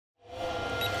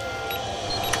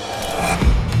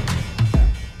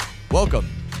Welcome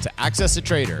to Access a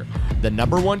Trader, the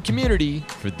 #1 community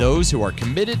for those who are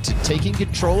committed to taking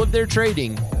control of their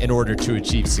trading in order to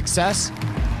achieve success,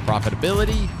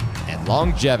 profitability, and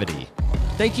longevity.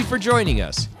 Thank you for joining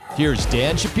us. Here's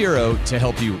Dan Shapiro to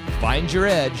help you find your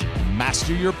edge,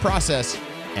 master your process,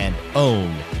 and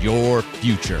own your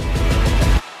future.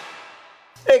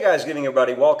 Hey guys, good evening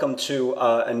everybody. Welcome to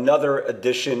another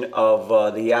edition of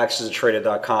the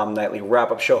AccessATrader.com nightly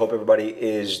wrap-up show. Hope everybody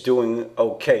is doing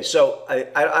okay. So I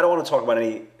don't want to talk about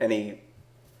any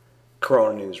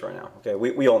Corona news right now. Okay,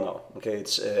 we all know. Okay,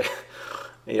 it's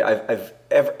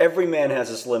every man has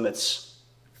his limits.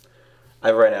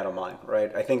 I've ran out of mine.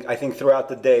 Right. I think throughout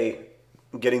the day,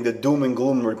 getting the doom and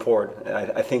gloom report,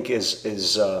 I think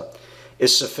is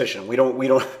sufficient. We don't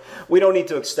need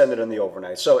to extend it in the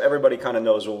overnight. So everybody kind of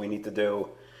knows what we need to do.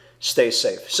 Stay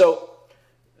safe. So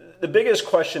the biggest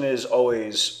question is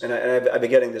always, and I've been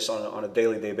getting this on a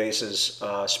daily basis,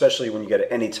 especially when you get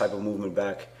any type of movement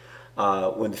back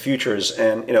when the futures,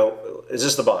 and you know, is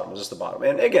this the bottom? Is this the bottom?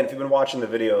 And again, if you've been watching the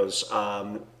videos,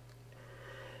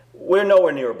 we're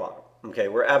nowhere near a bottom. Okay,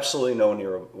 we're absolutely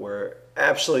nowhere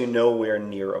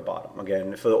near a bottom.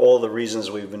 Again, for all the reasons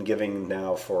we've been giving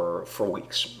now for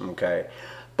weeks. Okay,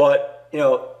 but you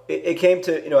know, it came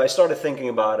to, you know, I started thinking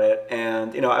about it,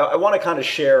 and you know, I want to kind of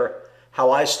share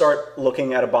how I start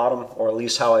looking at a bottom, or at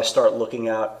least how I start looking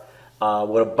at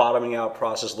what a bottoming out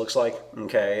process looks like.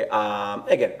 Okay,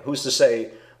 again, who's to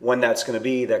say when that's going to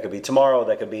be? That could be tomorrow.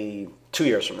 That could be 2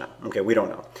 years from now. Okay, we don't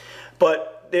know,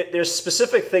 but there's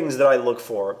specific things that I look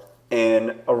for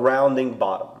in a rounding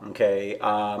bottom. Okay,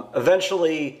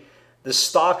 eventually the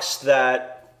stocks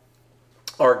that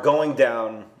are going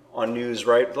down on news,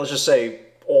 right? Let's just say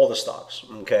all the stocks.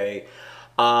 Okay,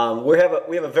 we have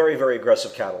a very, very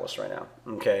aggressive catalyst right now.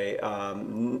 Okay,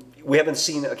 we haven't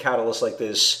seen a catalyst like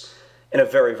this in a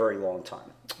very, very long time.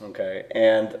 Okay,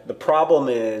 and the problem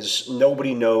is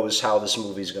nobody knows how this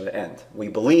movie is going to end. We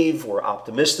believe, we're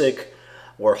optimistic,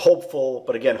 we're hopeful,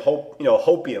 but again,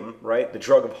 hopium, right? The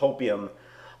drug of hopium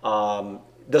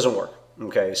doesn't work.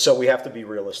 Okay, so we have to be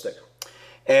realistic.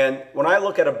 And when I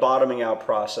look at a bottoming out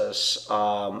process,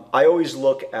 I always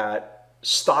look at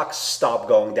stocks stop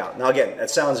going down. Now again, that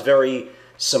sounds very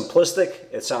simplistic.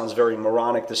 It sounds very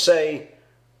moronic to say.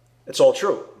 It's all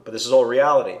true, but this is all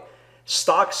reality.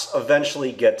 Stocks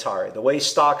eventually get tired. The way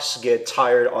stocks get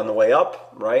tired on the way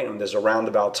up, right? And there's a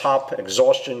roundabout top,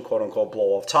 exhaustion, quote unquote,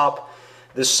 blow off top.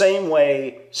 The same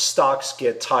way stocks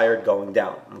get tired going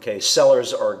down. Okay,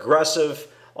 sellers are aggressive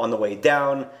on the way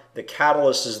down. The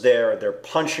catalyst is there. They're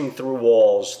punching through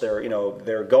walls.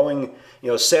 They're going,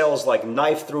 sales like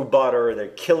knife through butter. They're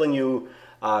killing you.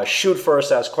 Shoot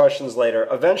first, ask questions later.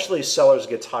 Eventually, sellers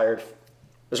get tired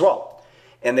as well,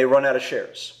 and they run out of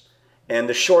shares. And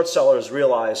the short sellers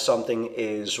realize something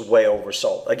is way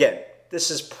oversold. Again, this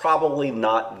is probably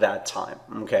not that time,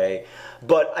 okay?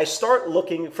 But I start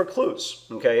looking for clues,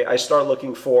 okay? I start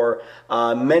looking for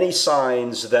many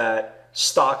signs that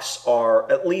stocks are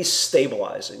at least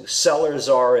stabilizing. Sellers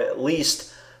are at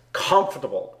least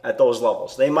comfortable at those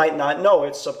levels. They might not know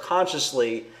it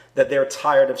subconsciously that they're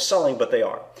tired of selling, but they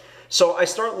are. So I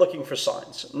start looking for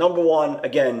signs. Number one,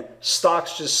 again,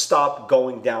 stocks just stop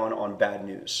going down on bad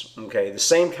news. Okay, the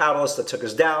same catalyst that took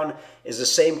us down is the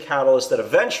same catalyst that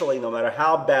eventually, no matter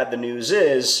how bad the news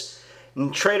is,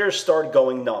 traders start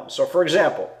going numb. So for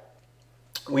example,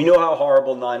 we knew how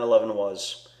horrible 9/11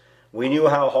 was. We knew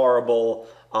how horrible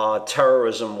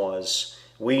terrorism was.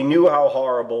 We knew how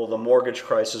horrible the mortgage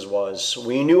crisis was.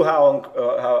 We knew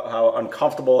how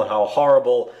uncomfortable and how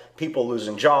horrible people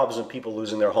losing jobs and people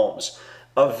losing their homes.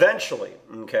 Eventually,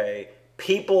 okay,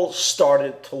 people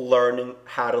started to learn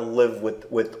how to live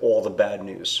with all the bad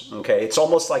news. Okay, it's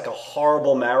almost like a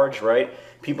horrible marriage, right?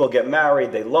 People get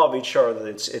married, they love each other.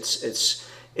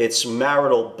 It's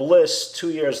marital bliss. 2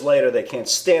 years later, they can't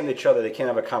stand each other. They can't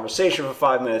have a conversation for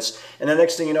 5 minutes. And the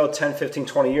next thing you know, 10, 15,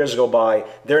 20 years go by,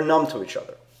 they're numb to each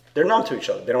other. They're numb to each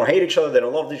other. They don't hate each other. They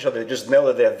don't love each other. They just know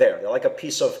that they're there. They're like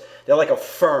they're like a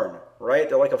fern, right?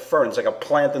 They're like a fern. It's like a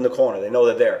plant in the corner. They know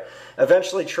they're there.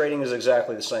 Eventually, trading is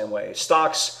exactly the same way.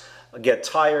 Stocks get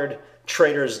tired.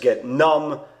 Traders get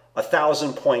numb.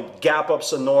 1,000-point gap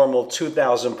ups are normal.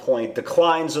 2,000-point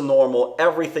declines are normal.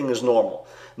 Everything is normal.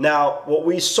 Now, what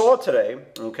we saw today,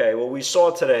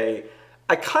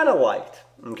 I kind of liked.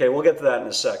 Okay, we'll get to that in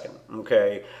a second.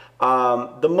 Okay,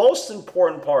 the most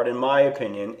important part, in my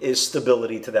opinion, is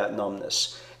stability to that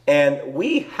numbness, and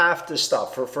we have to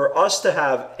stop for us to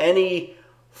have any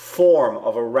form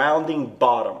of a rounding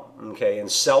bottom. Okay,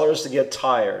 and sellers to get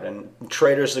tired and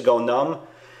traders to go numb.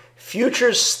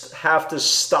 Futures have to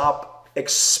stop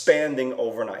expanding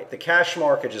overnight. The cash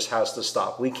market just has to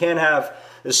stop. We can't have,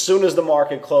 as soon as the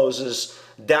market closes,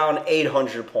 down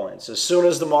 800 points. As soon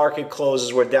as the market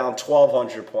closes, we're down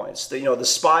 1,200 points. The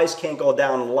SPYs can't go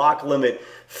down lock limit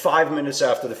 5 minutes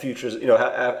after the futures,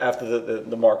 after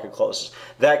the market closes.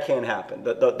 That can't happen.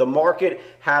 The market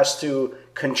has to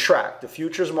contract. The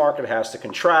futures market has to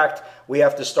contract. We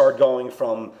have to start going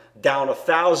from down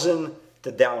 1,000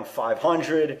 to down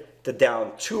 500 to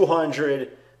down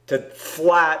 200 to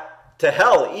flat to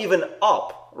hell, even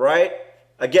up, right?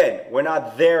 Again, we're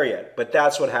not there yet, but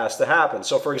that's what has to happen.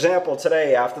 So, for example,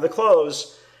 today after the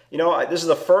close, this is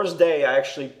the first day I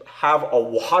actually have a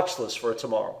watch list for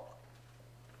tomorrow,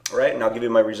 right? And I'll give you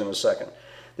my reason in a second.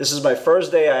 This is my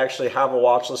first day I actually have a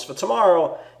watch list for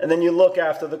tomorrow. And then you look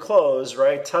after the close,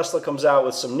 right? Tesla comes out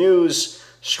with some news,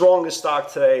 strongest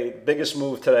stock today, biggest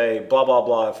move today, blah, blah,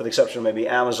 blah, for the exception of maybe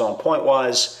Amazon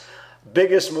point-wise.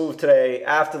 Biggest move today,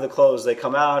 after the close, they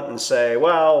come out and say,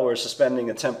 well, we're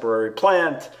suspending a temporary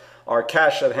plant. Our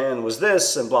cash at hand was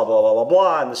this, and blah, blah, blah, blah,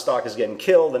 blah. And the stock is getting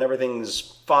killed, and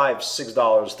everything's $5, $6,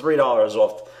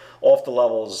 $3 off the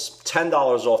levels, $10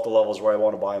 off the levels where I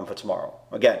want to buy them for tomorrow.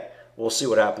 Again, we'll see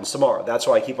what happens tomorrow. That's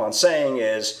why I keep on saying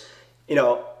is,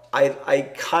 I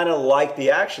kind of like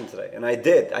the action today, and I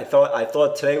did. I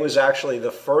thought today was actually the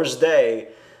first day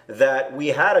that we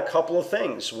had a couple of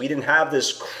things. We didn't have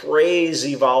this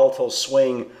crazy volatile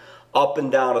swing up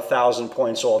and down 1,000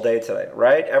 points all day today,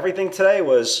 right? Everything today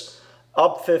was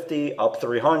up 50, up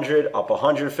 300, up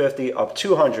 150, up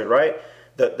 200, right?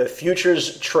 The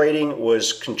futures trading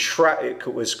was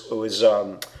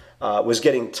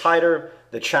getting tighter.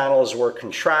 The channels were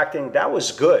contracting. That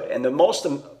was good. And the most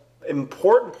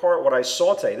important part, what I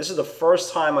saw today, this is the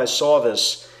first time I saw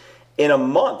this in a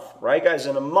month, right, guys?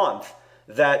 In a month,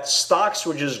 that stocks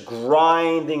were just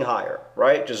grinding higher,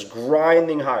 right? Just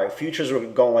grinding higher. Futures were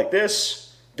going like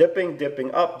this, dipping,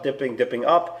 dipping up, dipping, dipping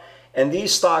up. And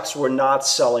these stocks were not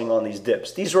selling on these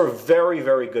dips. These were very,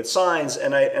 very good signs.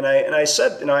 And I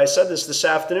said, I said this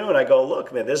afternoon. I go,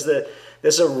 look, man,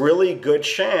 there's a really good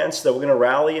chance that we're going to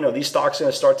rally. These stocks are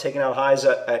going to start taking out highs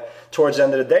towards the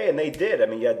end of the day, and they did. I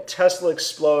mean, you had Tesla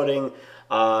exploding.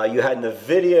 You had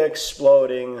NVIDIA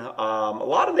exploding. A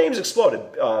lot of names exploded.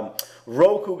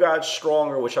 Roku got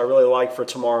stronger, which I really like for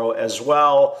tomorrow as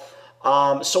well.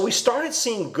 So we started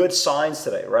seeing good signs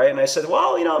today, right? And I said,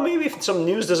 well, maybe if some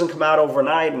news doesn't come out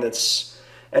overnight and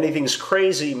anything's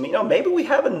crazy, maybe we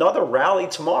have another rally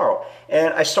tomorrow.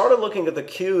 And I started looking at the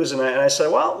cues, and I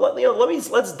said, well,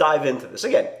 let's dive into this.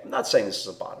 Again, I'm not saying this is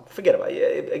a bottom. Forget about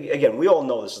it. Again, we all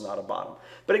know this is not a bottom.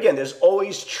 But again, there's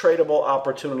always tradable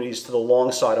opportunities to the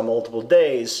long side on multiple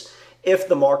days if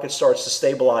the market starts to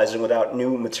stabilize and without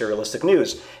new materialistic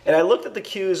news. And I looked at the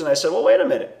cues and I said, well, wait a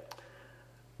minute.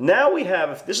 Now we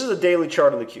have, this is a daily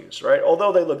chart on the cues, right?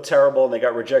 Although they look terrible and they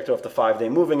got rejected off the 5-day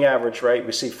moving average, right?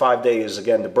 We see 5 days,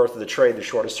 again, the birth of the trade, the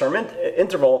shortest term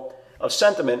interval of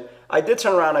sentiment. I did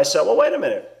turn around and I said, well, wait a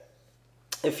minute.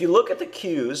 If you look at the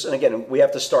cues, and again, we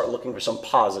have to start looking for some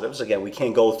positives. Again, we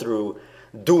can't go through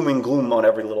doom and gloom on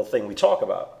every little thing we talk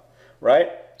about, right?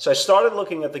 So I started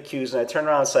looking at the cues and I turned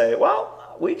around and say, well,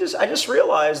 I just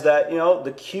realized that,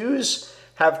 the cues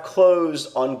have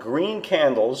closed on green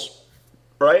candles,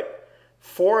 right?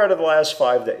 4 out of the last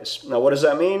 5 days. Now, what does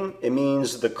that mean? It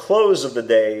means the close of the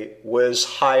day was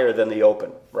higher than the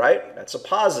open, right? That's a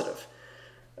positive.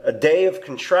 A day of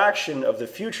contraction of the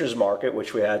futures market,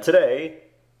 which we had today,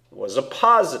 was a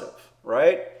positive,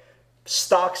 right?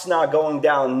 Stocks not going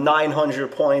down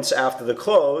 900 points after the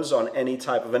close on any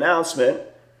type of announcement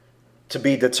to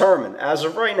be determined. As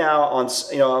of right now,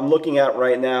 I'm looking at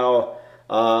right now,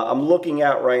 and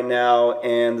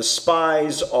the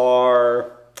SPYs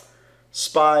are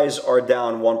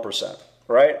down 1%,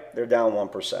 right? They're down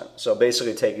 1%. So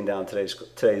basically taking down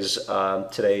today's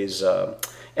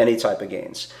any type of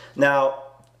gains. Now,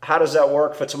 how does that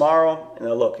work for tomorrow?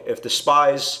 Look, if the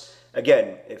SPYs,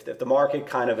 again, if the market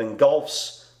kind of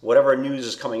engulfs whatever news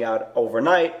is coming out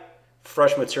overnight,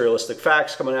 fresh materialistic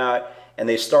facts coming out, and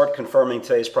they start confirming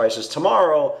today's prices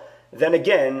tomorrow, then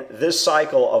again, this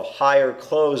cycle of higher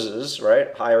closes,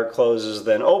 right, higher closes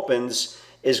than opens,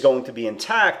 is going to be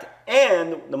intact.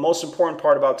 And the most important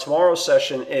part about tomorrow's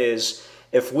session is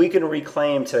if we can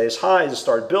reclaim today's highs and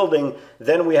start building,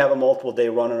 then we have a multiple day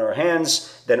run in our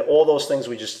hands. Then all those things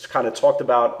we just kind of talked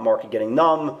about, market getting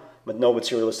numb, with no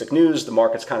materialistic news, the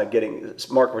market's kind of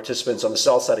market participants on the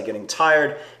sell side are getting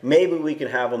tired. Maybe we can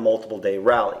have a multiple day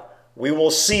rally. We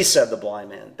will see, said the blind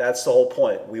man. That's the whole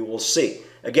point. We will see.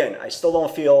 Again, I still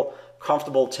don't feel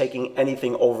comfortable taking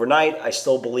anything overnight. I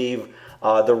still believe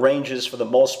the ranges, for the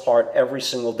most part, every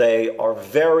single day are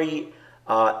very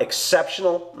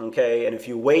exceptional, okay? And if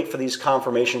you wait for these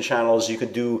confirmation channels, you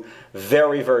could do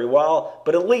very, very well.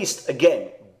 But at least, again,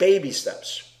 baby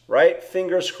steps, right?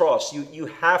 Fingers crossed. You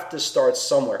have to start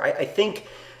somewhere. I think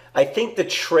the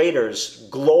traders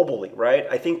globally, right?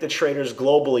 I think the traders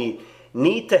globally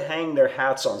need to hang their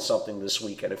hats on something this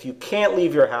weekend. If you can't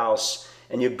leave your house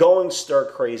and you're going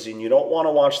stir crazy and you don't want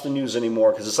to watch the news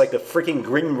anymore because it's like the freaking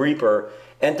Grim Reaper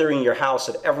entering your house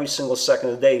at every single second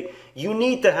of the day, you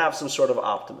need to have some sort of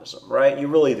optimism, right? You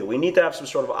really do. We need to have some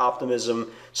sort of optimism.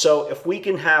 So if we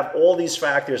can have all these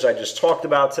factors I just talked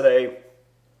about today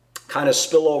kind of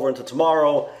spill over into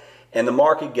tomorrow and the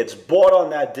market gets bought on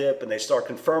that dip and they start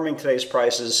confirming today's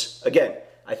prices, again,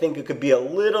 I think it could be a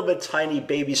little bit tiny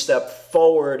baby step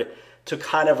forward to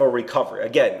kind of a recovery.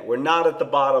 Again, we're not at the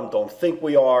bottom. Don't think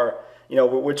we are. You know,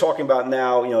 we're talking about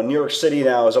now, you know, New York City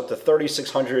now is up to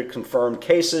 3,600 confirmed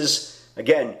cases.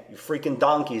 Again, you freaking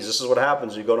donkeys, this is what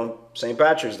happens. You go to St.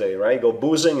 Patrick's Day, right? You go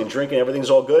boozing and drinking, everything's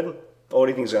all good. What do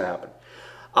you think is going to happen?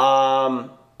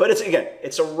 But it's, again,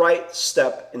 it's a right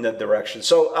step in the direction.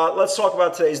 So let's talk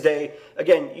about today's day.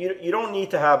 Again, you don't need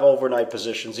to have overnight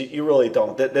positions. You really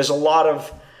don't. There's a lot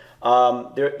of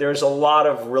there's a lot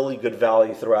of really good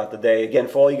value throughout the day. Again,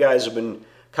 for all you guys who've been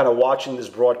kind of watching this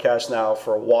broadcast now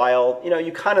for a while, you know,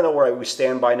 you kind of know where we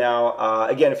stand by now.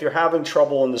 Again, if you're having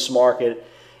trouble in this market,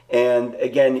 and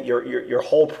again, your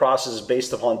whole process is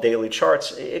based upon daily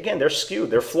charts, again, they're skewed,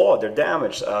 they're flawed, they're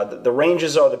damaged. The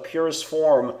ranges are the purest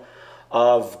form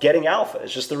of getting alpha.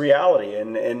 It's just the reality.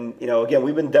 And you know, again,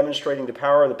 we've been demonstrating the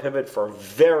power of the pivot for a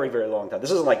very, very long time.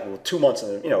 This isn't like 2 months.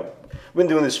 You know, we've been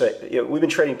doing this. We've been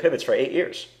trading pivots for 8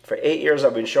 years. For 8 years,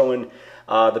 I've been showing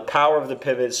the power of the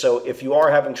pivot. So if you are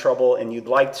having trouble and you'd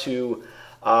like to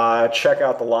check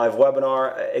out the live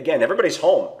webinar, again, everybody's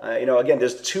home. You know, again,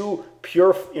 there's two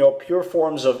pure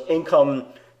forms of income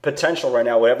potential right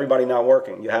now with everybody not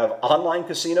working. You have online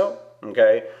casino,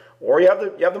 okay, or you have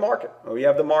the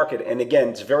market. And again,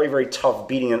 it's very, very tough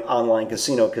beating an online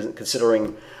casino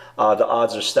considering the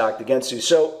odds are stacked against you.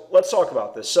 So let's talk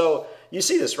about this. So you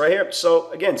see this right here.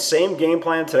 So again, same game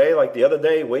plan today like the other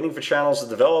day, waiting for channels to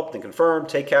develop and confirm,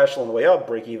 take cash flow on the way up,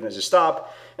 break even as you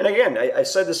stop. And again, I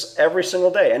said this every single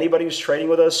day. Anybody who's trading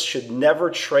with us should never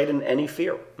trade in any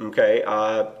fear, okay?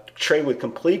 Trade with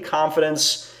complete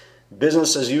confidence,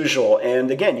 business as usual. And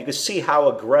again, you can see how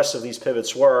aggressive these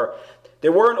pivots were. They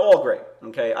weren't all great,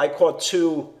 okay? I caught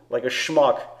two like a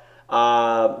schmuck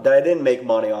that I didn't make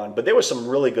money on, but there was some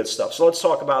really good stuff. So let's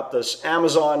talk about this.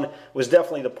 Amazon was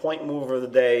definitely the point mover of the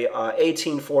day.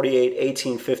 1848,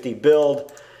 1850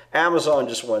 build. Amazon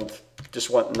just went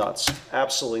nuts,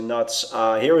 absolutely nuts.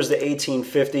 Here was the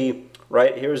 1850,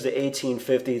 right? Here's the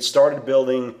 1850. It started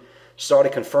building,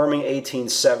 started confirming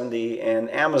 1870, and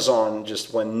Amazon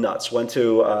just went nuts. Went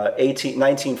to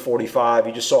 1945.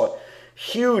 You just saw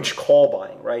huge call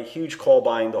buying, right? Huge call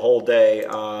buying the whole day.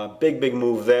 Big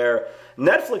move there.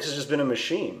 Netflix has just been a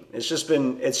machine. It's just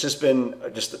been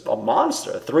just a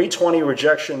monster. 320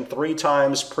 rejection 3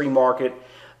 times pre-market.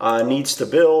 Needs to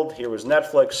build. Here was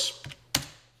Netflix.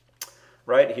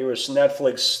 Right here was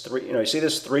Netflix. You see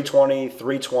this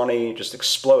 320 just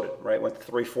exploded. Right, went to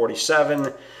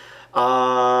 347.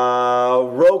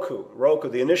 Roku.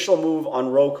 The initial move on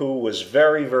Roku was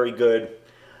very, very good.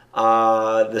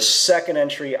 The second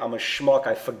entry, I'm a schmuck.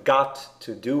 I forgot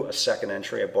to do a second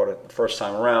entry. I bought it the first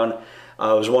time around. It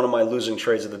was one of my losing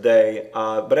trades of the day.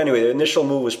 But anyway, the initial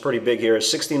move was pretty big here.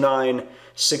 69,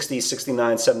 60,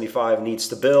 69, 75 needs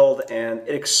to build, and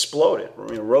it exploded. I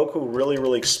mean, Roku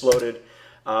really exploded.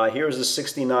 Here's the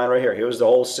 69 right here. Here's the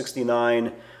whole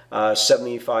 69,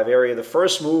 75 area. The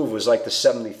first move was like the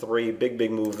 73.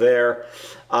 Big move there.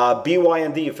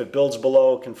 BYND, if it builds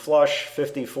below, can flush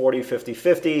 50, 40, 50,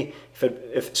 50.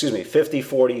 Excuse me, 50,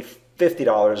 40,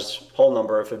 $50, whole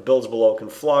number. If it builds below, can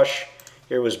flush.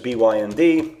 Here was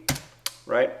BYND,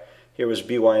 right? Here was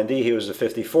BYND. Here was the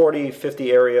 50, 40.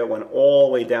 50 area went all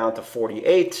the way down to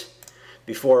 48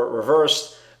 before it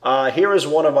reversed. Here is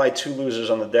one of my 2 losers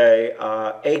on the day.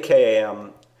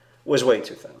 AKAM was way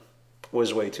too thin.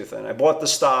 Was way too thin. I bought the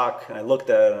stock and I looked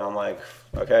at it and I'm like,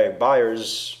 okay,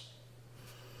 buyers.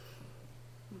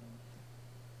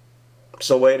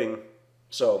 Still waiting.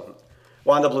 So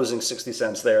wound up losing 60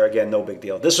 cents there. Again, no big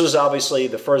deal. This was obviously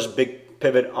the first big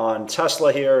pivot on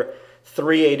Tesla here.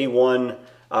 381,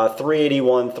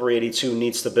 382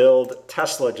 needs to build.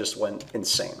 Tesla just went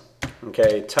insane.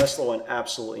 Okay, Tesla went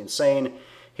absolutely insane.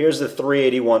 Here's the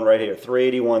 381 right here.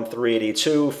 381,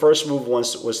 382. First move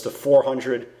was to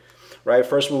 400. Right,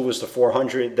 first move was to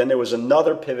 400. Then there was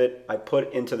another pivot I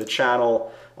put into the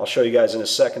channel. I'll show you guys in a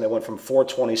second. It went from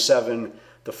 427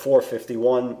 to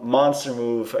 451. Monster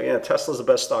move. Tesla's the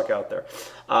best stock out there.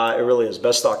 It really is.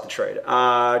 Best stock to trade.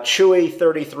 Chewy,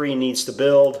 33 needs to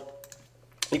build.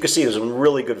 You can see there's some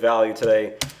really good value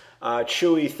today.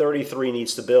 Chewy, 33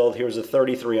 needs to build. Here's a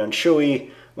 33 on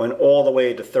Chewy. Went all the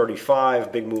way to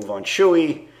 35. Big move on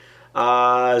Chewy.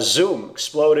 Zoom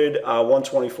exploded.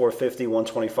 124.50,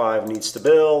 125 needs to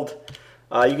build.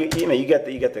 You get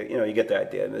the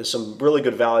idea. There's some really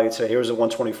good value today. Here's a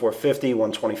 124.50,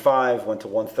 125, went to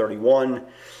 131.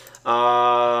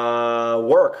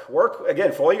 Work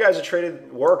again for all you guys that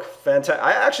traded work. Fantastic.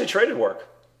 I actually traded work.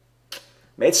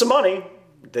 Made some money.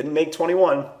 Didn't make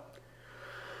 21.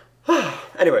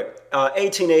 Anyway,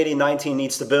 1880, 19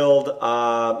 needs to build.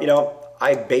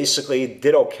 I basically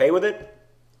did okay with it.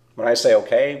 When I say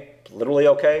okay, literally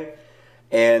okay.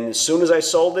 And as soon as I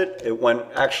sold it, it went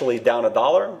actually down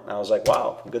 $1. I was like,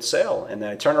 wow, good sale. And then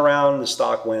I turned around, the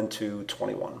stock went to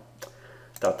 21.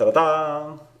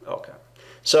 Okay.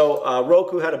 So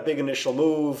Roku had a big initial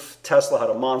move. Tesla had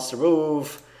a monster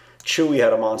move. Chewy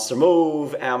had a monster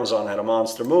move. Amazon had a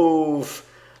monster move.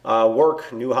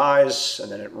 Work, new highs,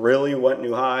 and then it really went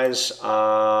new highs.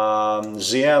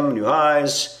 ZM, new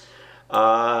highs.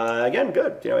 Again,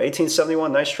 good.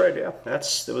 1871, nice trade. Yeah,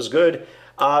 it was good.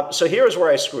 So here's where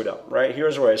I screwed up, right?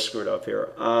 Here's where I screwed up here.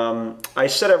 I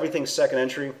set everything second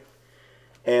entry,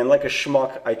 and like a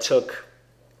schmuck, I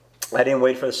didn't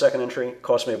wait for the second entry. It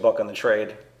cost me $1 on the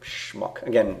trade. Schmuck.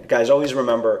 Again, guys, always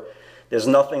remember, there's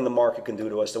nothing the market can do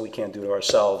to us that we can't do to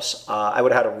ourselves. I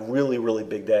would have had a really, really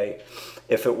big day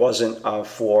if it wasn't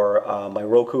for my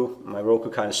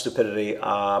Roku kind of stupidity.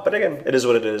 But again, it is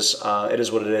what it is. It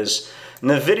is what it is.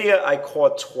 NVIDIA I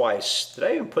caught twice. Did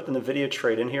I even put the NVIDIA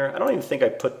trade in here? I don't even think I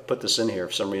put this in here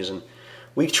for some reason.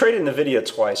 We traded NVIDIA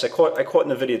twice. I caught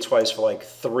NVIDIA twice for like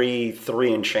three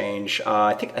and change.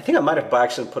 I think I might have by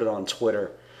accident put it on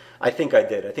Twitter. I think I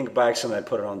did. I think by accident I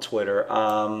put it on Twitter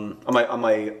on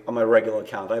my regular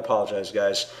account. I apologize,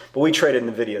 guys. But we traded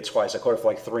NVIDIA twice. I caught it for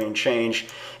like 3 and change.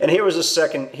 And here was the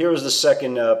second.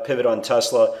 Pivot on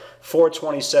Tesla.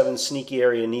 427 sneaky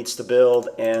area needs to build.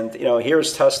 And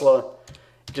here's Tesla,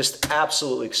 just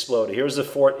absolutely exploded. Here's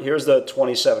the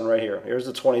 27 right here. Here's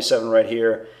the 27 right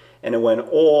here, and it went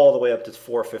all the way up to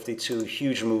 452.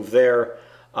 Huge move there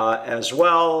as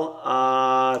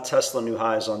well. Tesla new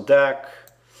highs on deck.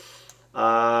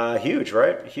 Huge,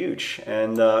 right? Huge.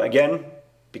 And again,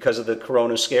 because of the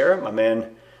Corona scare, my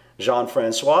man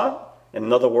Jean-Francois, in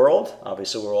another world,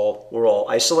 obviously we're all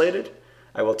isolated.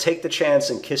 I will take the chance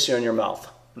and kiss you on your mouth.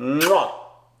 Mwah!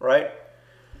 Right?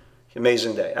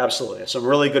 Amazing day, absolutely. Some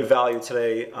really good value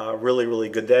today. Really, really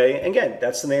good day. Again,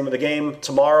 that's the name of the game.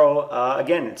 Tomorrow,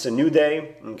 again, it's a new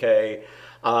day. Okay,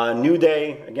 new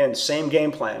day. Again, same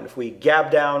game plan. If we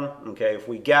gap down,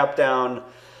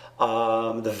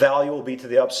 the value will be to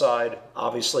the upside.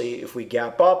 Obviously, if we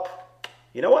gap up,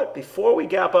 you know what? Before we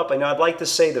gap up, I know I'd like to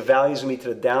say the value is going to be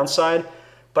to the downside,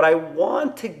 but I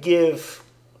want to give,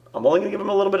 I'm only going to give them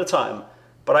a little bit of time,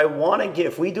 but I want to give,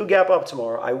 if we do gap up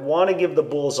tomorrow, I want to give the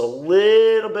bulls a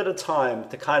little bit of time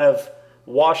to kind of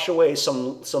wash away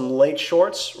some late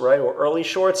shorts, right, or early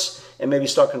shorts, and maybe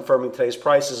start confirming today's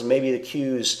prices, and maybe the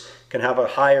Qs can have a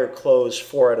higher close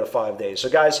 4 out of 5 days. So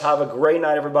guys, have a great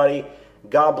night, everybody.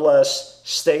 God bless.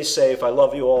 Stay safe. I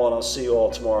love you all, and I'll see you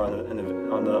all tomorrow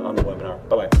on the webinar.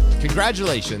 Bye-bye.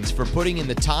 Congratulations for putting in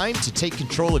the time to take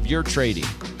control of your trading.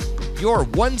 You're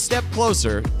one step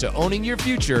closer to owning your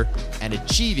future and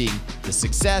achieving the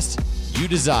success you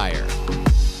desire.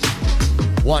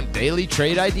 Want daily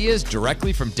trade ideas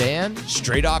directly from Dan,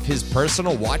 straight off his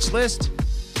personal watch list?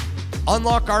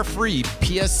 Unlock our free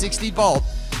PS60 Vault,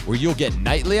 where you'll get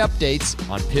nightly updates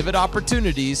on pivot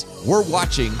opportunities we're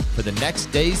watching for the next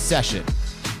day's session.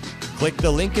 Click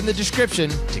the link in the description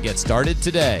to get started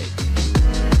today.